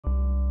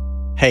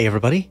Hey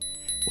everybody,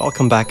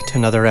 welcome back to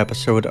another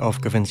episode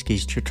of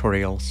Gavinsky's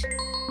Tutorials.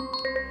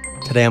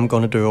 Today I'm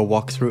going to do a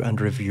walkthrough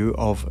and review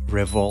of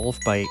Revolv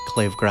by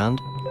Klevgrand.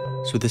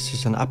 So this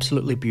is an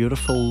absolutely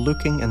beautiful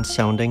looking and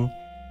sounding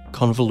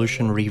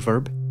convolution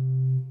reverb.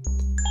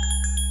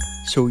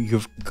 So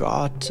you've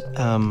got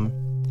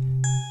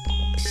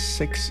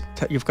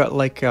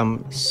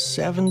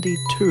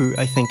 72,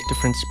 I think,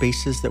 different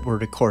spaces that were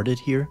recorded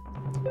here.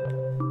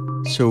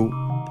 So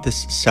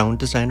this sound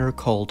designer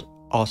called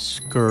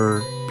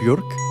Oscar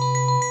Björk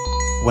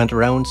went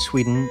around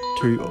Sweden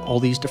to all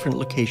these different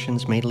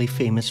locations, mainly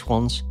famous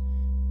ones,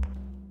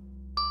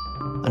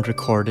 and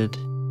recorded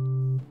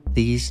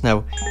these.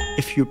 Now,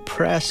 if you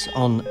press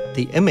on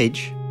the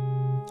image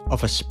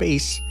of a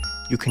space,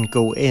 you can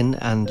go in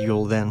and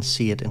you'll then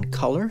see it in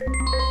color.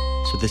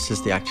 So this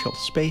is the actual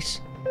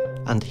space,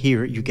 and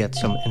here you get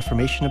some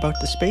information about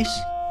the space.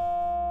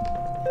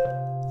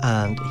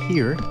 And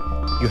here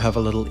you have a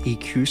little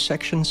EQ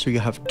section, so you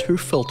have two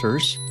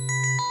filters,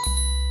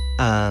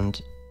 and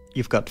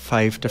you've got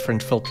 5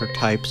 different filter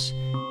types.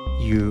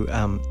 You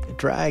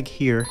drag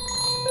here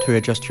to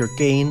adjust your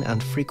gain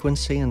and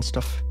frequency and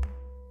stuff,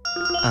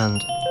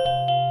 and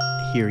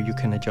here you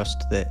can adjust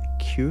the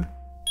Q.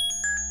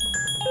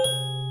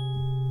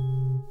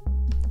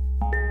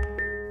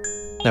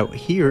 Now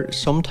here,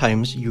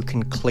 sometimes you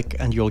can click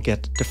and you'll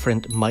get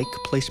different mic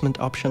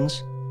placement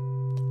options,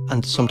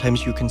 and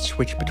sometimes you can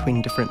switch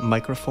between different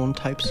microphone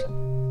types,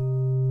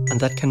 and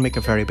that can make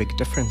a very big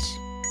difference.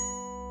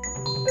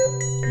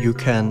 You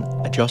can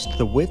adjust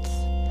the width,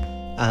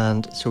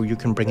 and so you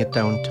can bring it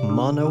down to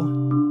mono,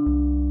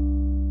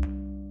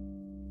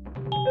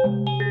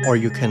 or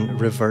you can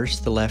reverse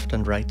the left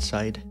and right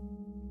side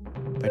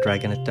by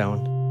dragging it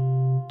down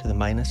to the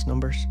minus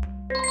numbers.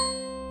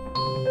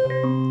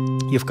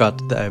 You've got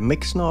the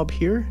mix knob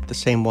here, the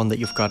same one that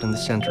you've got in the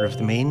center of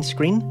the main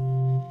screen.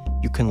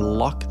 You can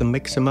lock the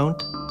mix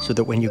amount so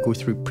that when you go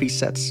through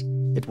presets,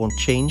 it won't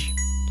change.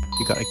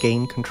 You got a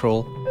gain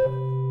control.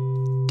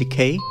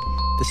 Decay,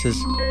 this is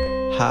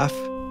half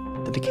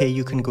the decay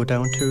you can go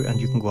down to, and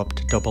you can go up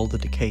to double the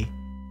decay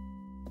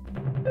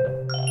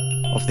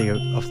of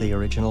the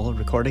original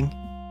recording.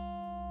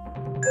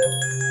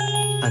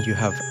 And you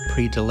have a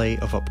pre-delay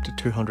of up to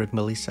 200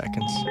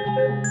 milliseconds.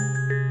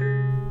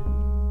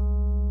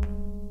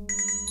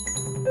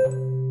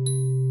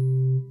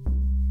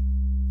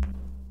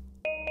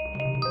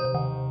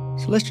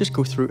 So let's just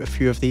go through a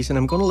few of these, and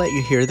I'm going to let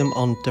you hear them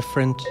on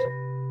different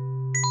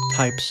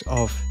types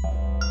of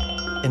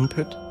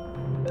input.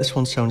 This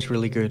one sounds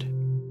really good.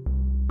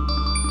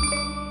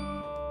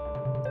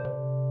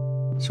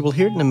 So we'll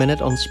hear it in a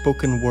minute on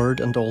spoken word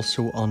and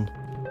also on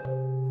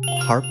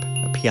harp,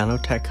 a piano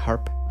tech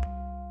harp.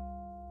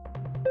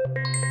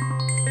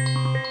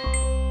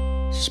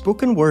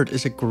 Spoken word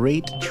is a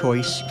great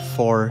choice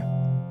for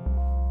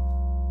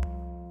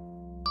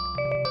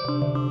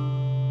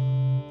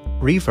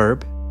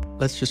reverb.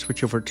 Let's just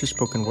switch over to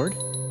spoken word.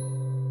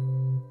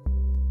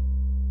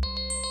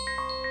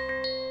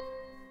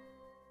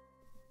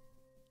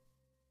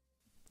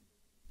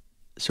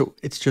 So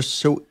it's just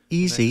so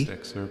easy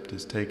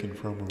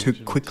to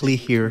quickly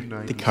hear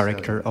the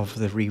character of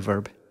the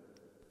reverb.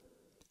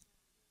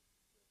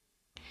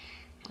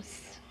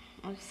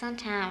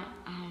 Sometimes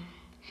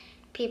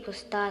people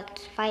start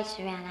fights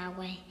around our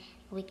way.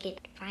 We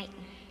get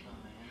fighting.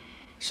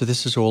 So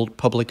this is old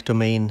public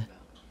domain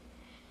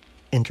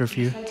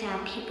interview.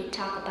 Sometimes people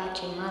talk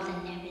about your mother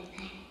and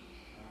everything.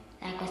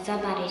 Like when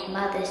somebody's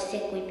mother is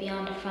sick, we'd be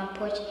on the front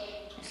porch,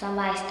 and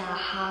somebody start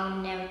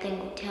howling and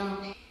everything, we'd tell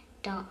them,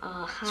 don't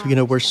howl. So, you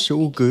know, we're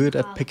so good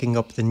at picking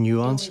up the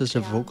nuances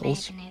of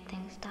vocals.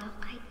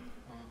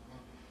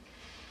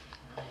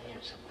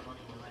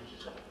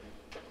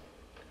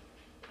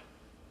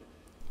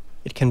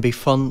 It can be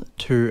fun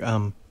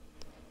to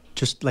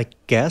just like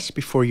guess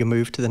before you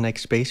move to the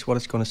next space what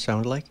it's going to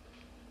sound like.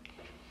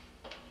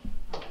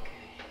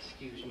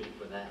 Excuse me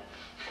for that.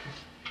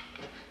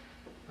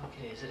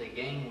 Okay, is it a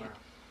game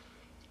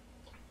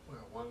where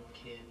one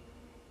kid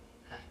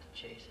has to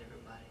chase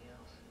everybody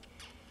else?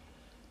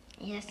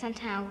 Yeah,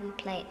 sometimes we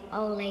play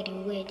old lady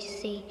witch.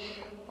 See,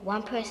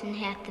 one person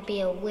has to be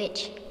a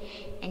witch,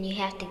 and you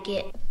have to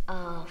get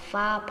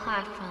far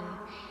apart from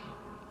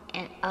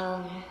them.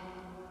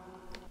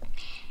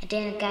 And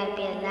then it gotta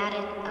be a lot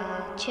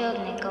of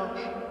children that go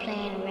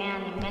playing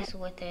around and messing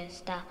with it and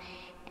stuff.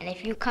 And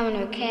if you come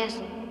into a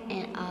castle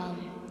and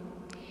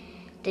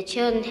the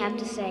children have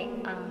to say,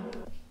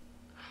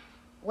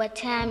 what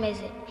time is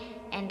it?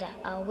 And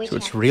so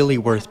it's really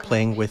worth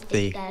playing with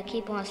the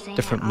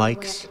different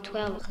mics.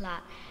 12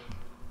 o'clock.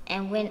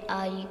 And when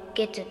you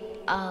get to,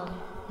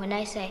 when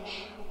they say,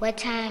 what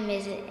time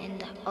is it? And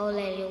the old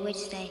lady witch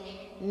say,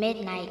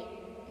 midnight.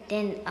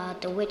 Then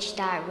the witch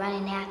start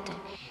running after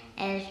him.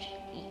 And if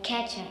you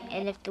catch him,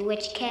 and if the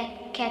witch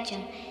catch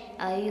him,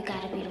 you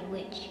gotta be the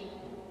witch.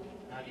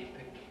 How do you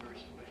pick the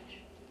first witch?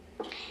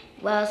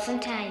 Well,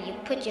 sometimes you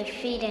put your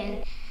feet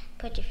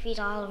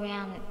all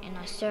around in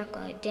a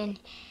circle, and then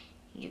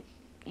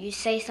you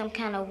say some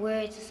kind of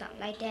words or something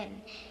like that,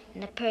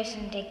 and the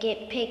person that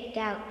get picked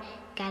out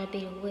gotta be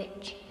the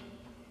witch.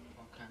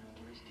 What kind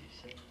of words do you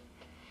say?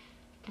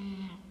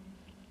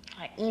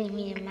 Like eeny,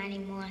 meeny, miny,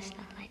 moe, and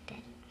stuff like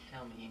that.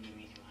 Tell me eeny,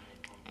 meeny,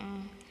 miny,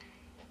 moe.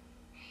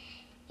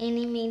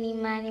 Eeny, meeny,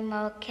 miny,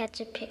 moe,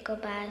 catch a pickle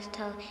by his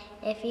toe.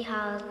 If he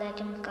hollers, let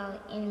him go.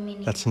 Eeny,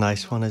 meeny, That's a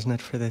nice one, isn't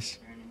it, for this? Is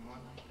there any more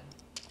like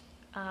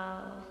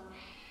that?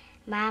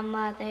 My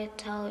mother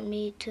told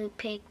me to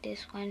pick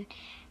this one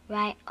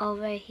right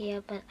over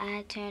here, but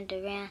I turned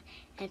around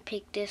and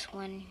picked this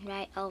one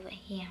right over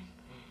here.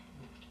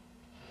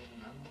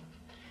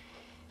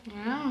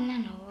 I don't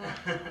know.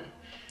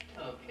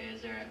 Okay,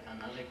 is there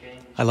another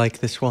game? I like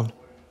this one.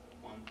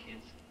 One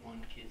kid's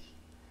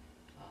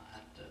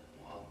have to,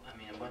 well, I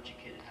mean, a bunch of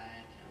kids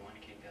hide and one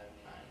kid gotta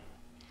find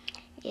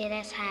it. Yeah,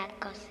 that's hide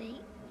go seek. How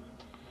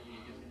do you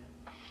do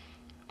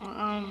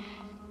that?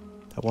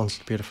 That one's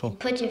beautiful.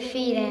 Put your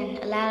feet in.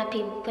 A lot of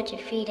people put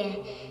your feet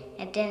in,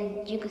 and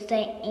then you could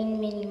say eeny,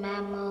 meeny,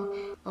 miny,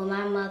 moe, or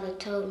my mother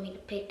told me to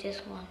pick this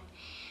one.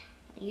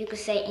 You could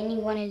say any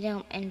one of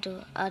them, and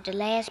the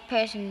last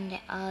person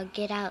that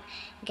get out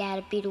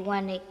gotta be the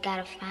one that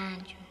gotta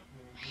find you.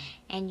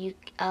 And you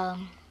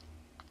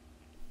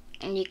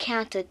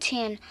count to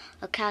 10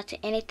 or count to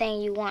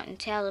anything you want and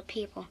tell the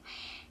people.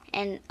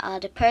 And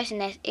the person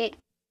that's it.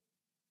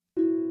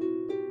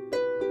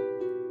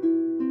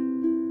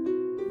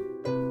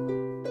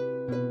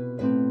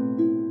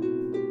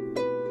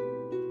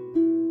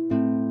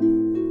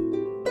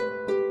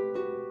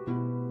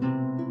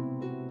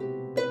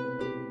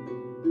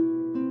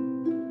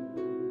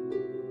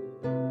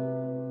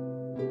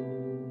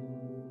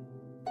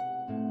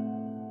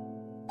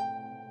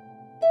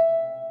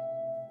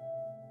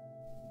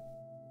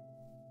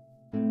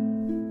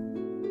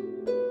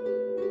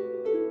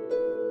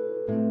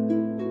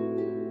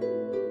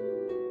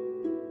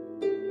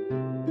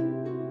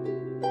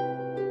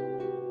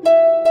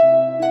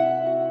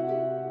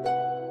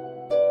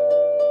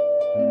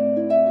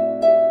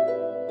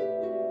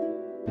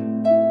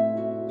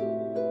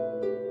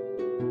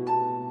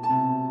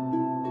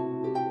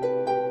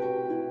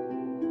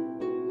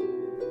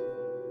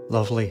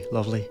 Lovely,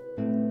 lovely.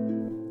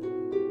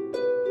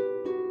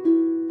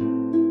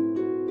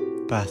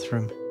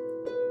 Bathroom.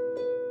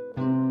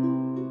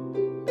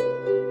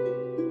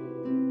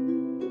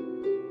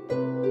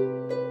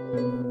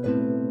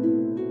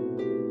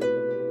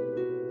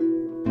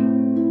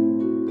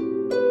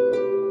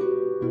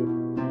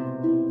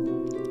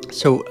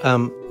 So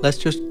let's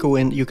just go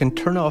in. You can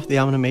turn off the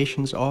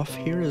animations off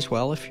here as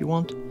well if you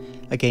want.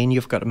 Again,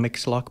 you've got a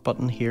mix lock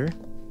button here.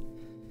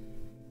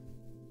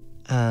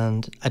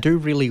 And I do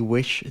really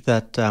wish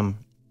that,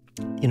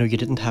 you know, you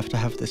didn't have to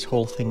have this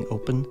whole thing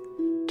open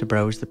to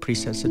browse the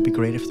presets. It'd be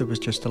great if there was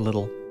just a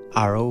little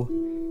arrow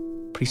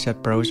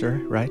preset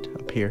browser right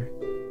up here.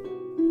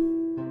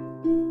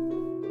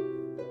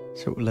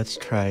 So let's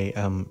try,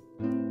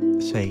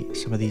 say,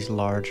 some of these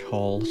large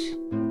halls.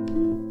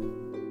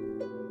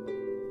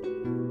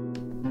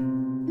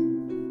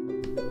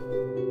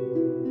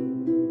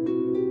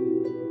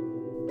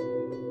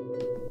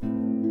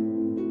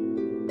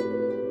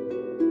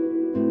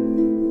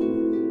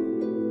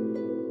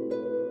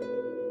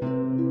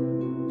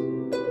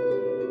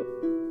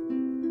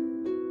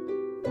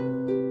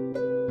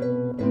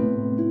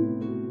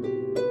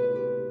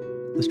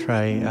 Let's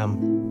try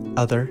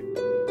other.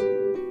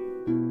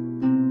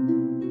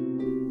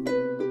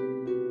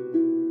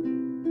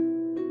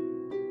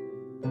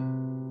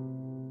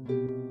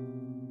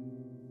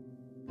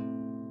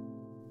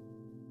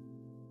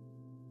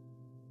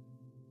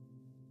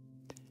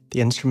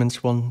 The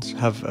instruments ones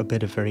have a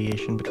bit of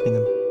variation between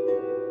them.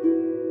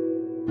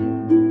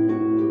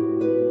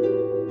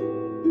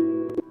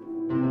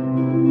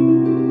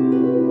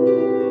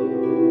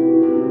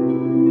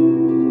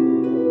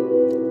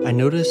 I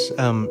notice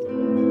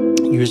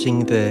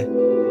using the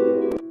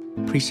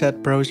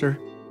preset browser,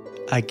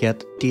 I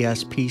get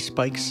DSP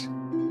spikes,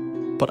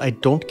 but I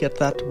don't get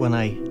that when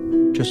I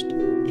just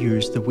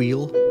use the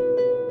wheel.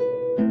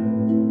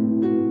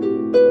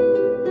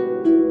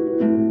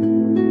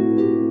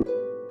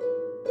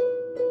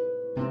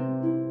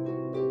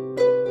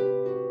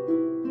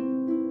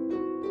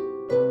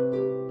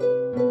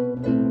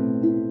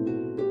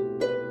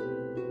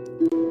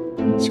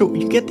 So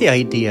you get the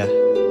idea.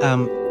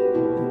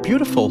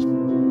 Beautiful.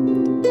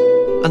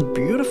 And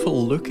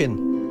beautiful looking.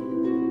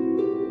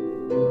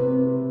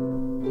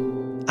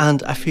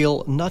 And I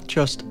feel not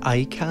just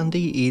eye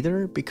candy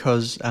either,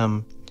 because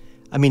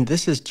I mean,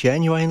 this is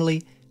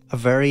genuinely a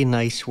very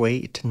nice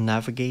way to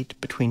navigate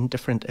between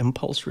different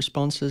impulse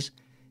responses.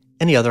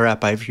 Any other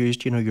app I've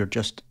used, you know, you're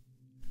just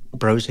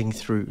browsing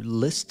through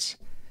lists,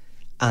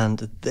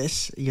 and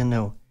this, you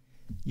know,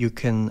 you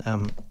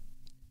can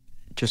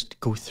just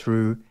go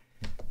through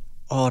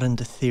odd and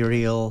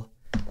ethereal.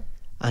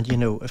 And you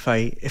know, if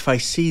I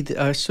see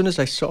as soon as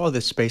I saw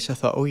this space, I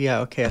thought, oh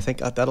yeah, okay, I think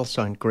that'll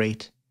sound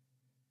great.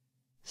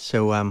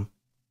 So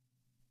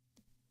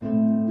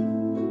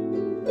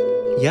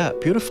yeah,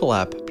 beautiful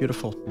app,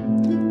 beautiful.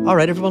 All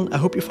right, everyone, I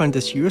hope you found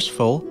this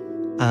useful,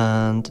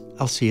 and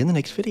I'll see you in the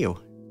next video.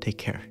 Take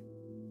care.